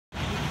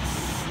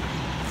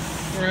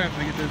we're having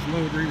to get this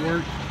load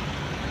reworked.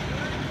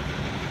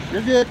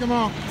 You're good, come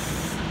on.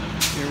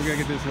 Yeah, we gotta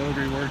get this load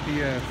reworked.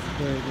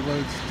 The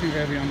load's too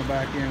heavy on the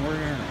back end. We're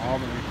here in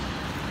Albany.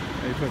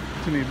 They put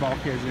too many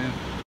bulkheads in.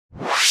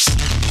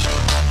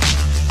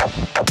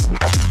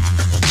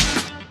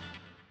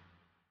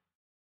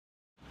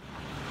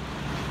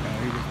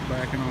 He's just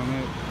backing on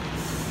up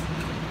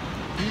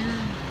here.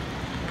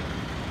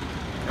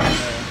 And,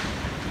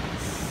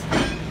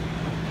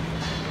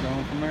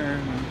 going from there.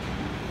 And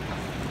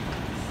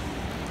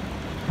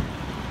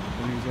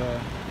then he's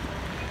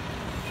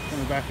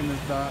coming back in this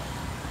dot.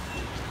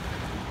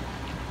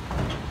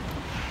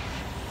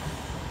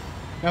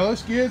 Now those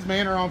skids,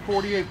 man, are on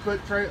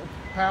 48-foot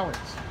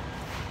pallets.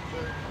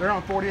 They're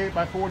on 48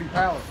 by 40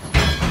 pallets.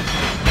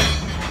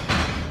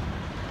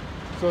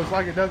 So it's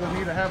like it doesn't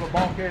need to have a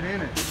bulkhead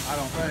in it, I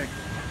don't think.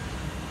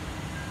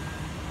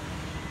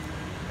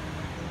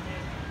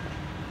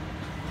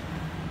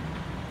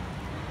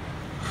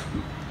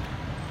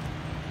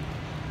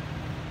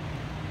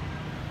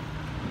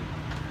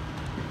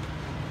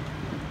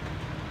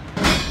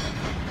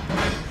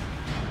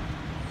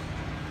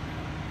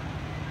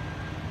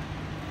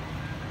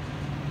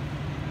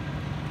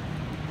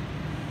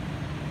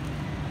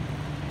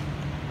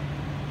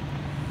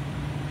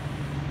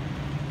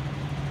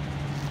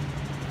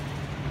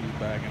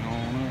 Backing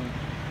on up.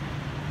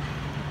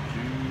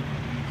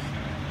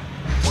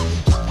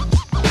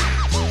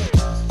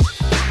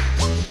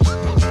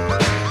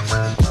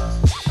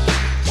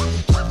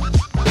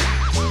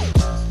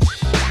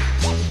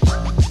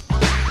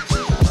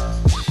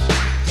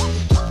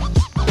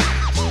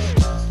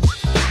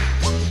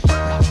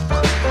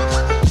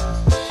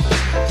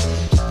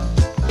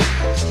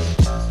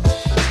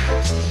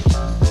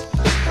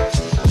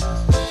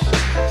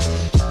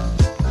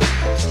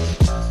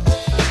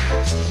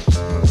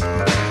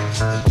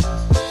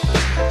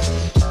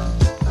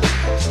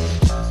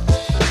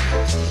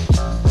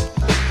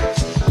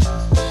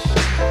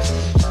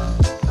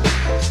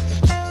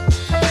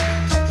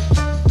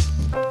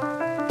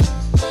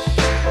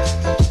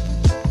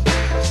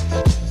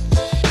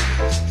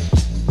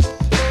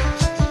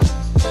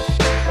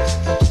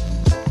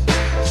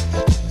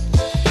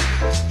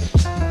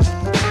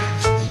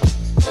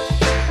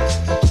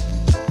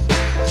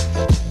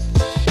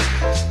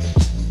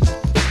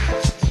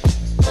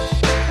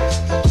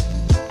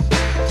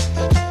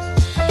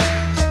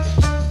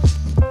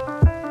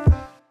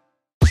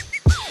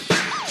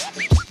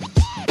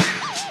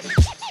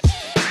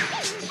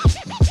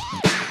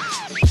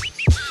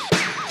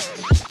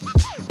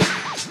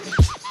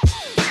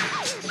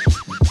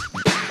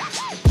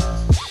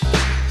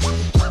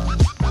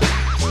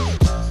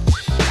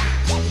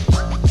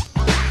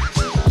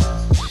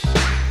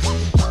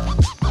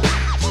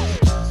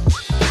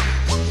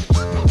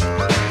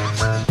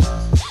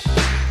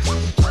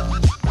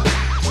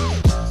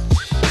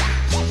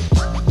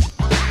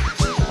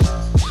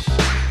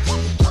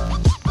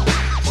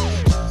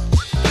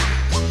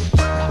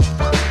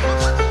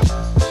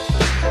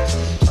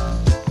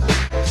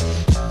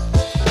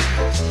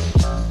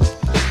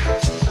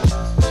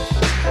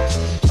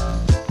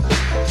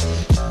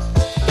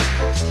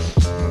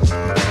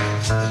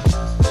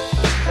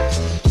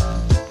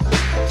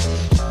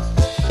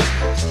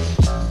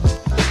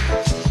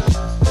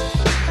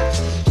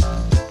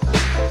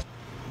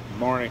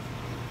 Morning.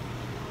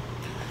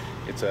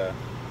 It's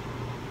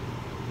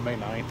May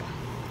 9th.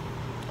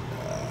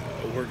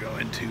 We're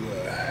going to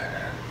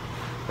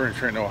we're in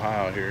Trenton,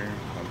 Ohio here.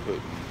 I'm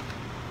putting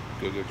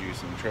go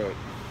juice in the truck,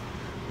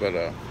 but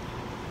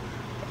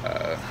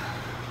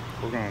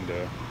we're going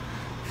to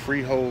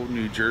Freehold,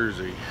 New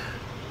Jersey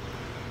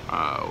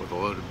with a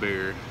loaded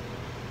bear.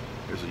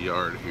 There's a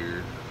yard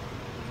here.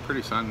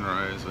 Pretty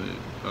sunrise. I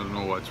don't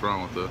know what's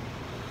wrong with the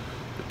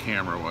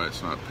camera, why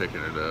it's not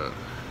picking it up.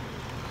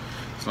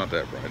 It's not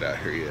that bright out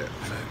here yet,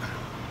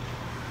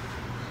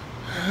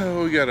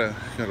 but we got a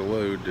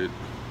load that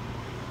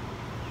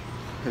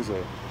is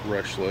a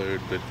rush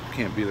load, but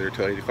can't be there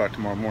till 8 o'clock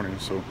tomorrow morning.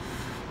 So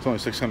it's only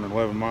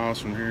 611 miles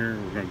from here.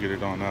 We're gonna get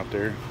it on out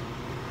there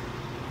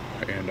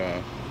and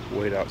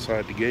wait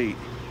outside the gate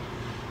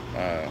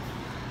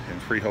in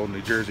Freehold,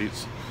 New Jersey.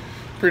 It's a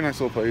pretty nice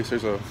little place.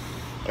 There's a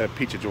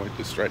pizza joint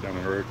that's right down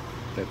the road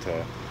that's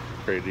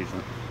pretty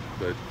decent,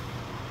 but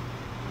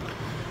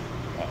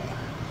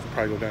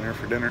probably go down there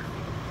for dinner.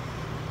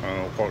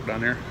 Walk down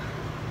there,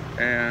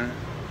 and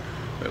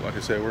but like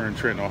I said, we're in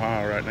Trenton,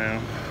 Ohio right now.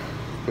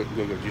 Put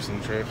go juice in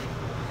the truck.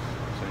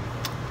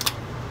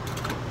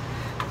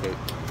 But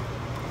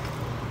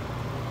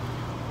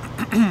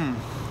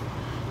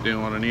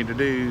doing what I need to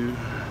do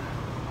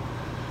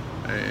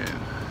and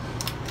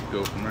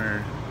go from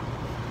there.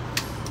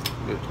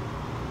 But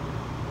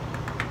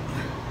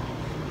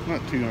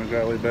not too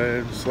ungodly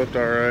bad. Slept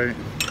alright.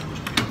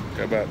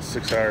 Got about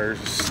 6 hours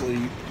of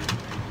sleep.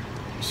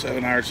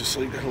 7 hours of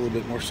sleep. Got a little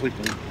bit more sleep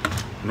than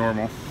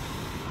normal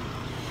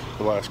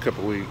the last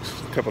couple weeks,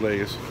 couple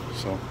days.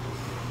 So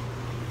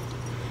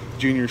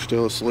Junior's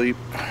still asleep.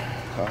 So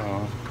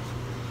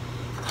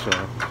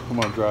I'm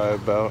gonna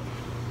drive about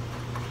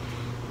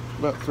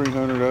about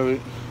 300 of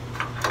it.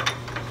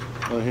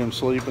 Let him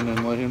sleep and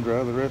then let him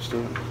dry the rest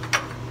of it.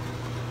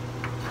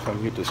 If I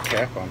can get this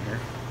cap on here.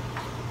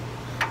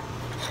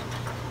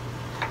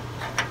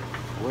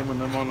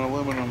 Aluminum on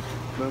aluminum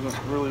doesn't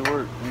really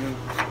work, man.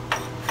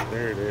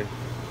 There it is.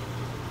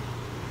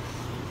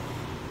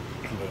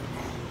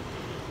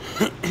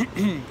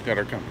 Got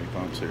our company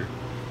pumps here.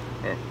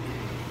 Oh,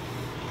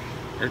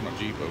 there's my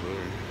Jeep over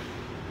there.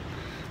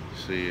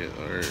 See it?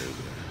 Where is it?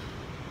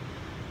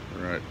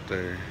 Right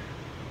there.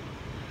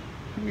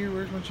 Come here,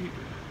 where's my Jeep?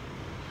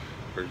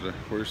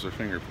 Where's the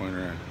finger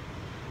pointer at?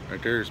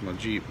 Right there's my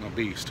Jeep, my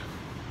beast.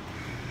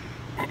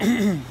 Got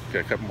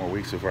a couple more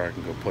weeks before I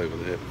can go play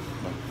with it.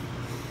 But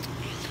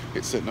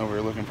it's sitting over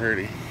here looking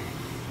pretty.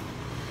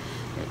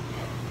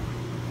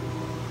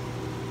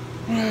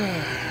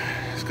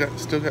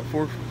 It's still got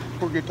four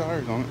good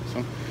tires on it,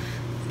 so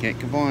can't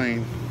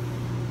complain.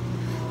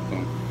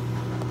 So,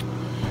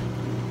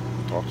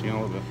 talk to you in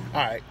a little bit.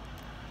 Alright,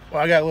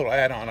 well, I got a little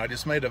add-on. I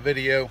just made a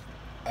video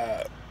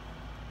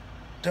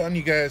telling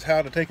you guys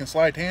how to take and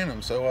slide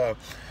tandem. So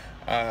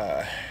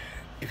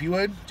if you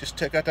would, just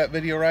check out that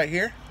video right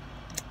here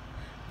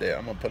that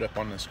I'm going to put up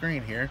on the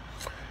screen here.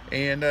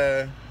 And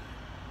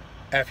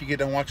after you get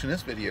done watching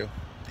this video,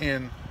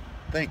 and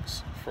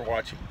thanks for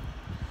watching.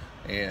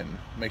 And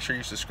make sure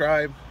you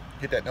subscribe,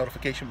 hit that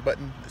notification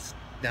button that's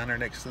down there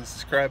next to the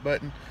subscribe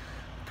button.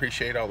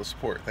 Appreciate all the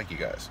support. Thank you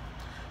guys.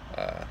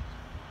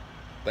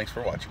 Thanks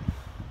for watching.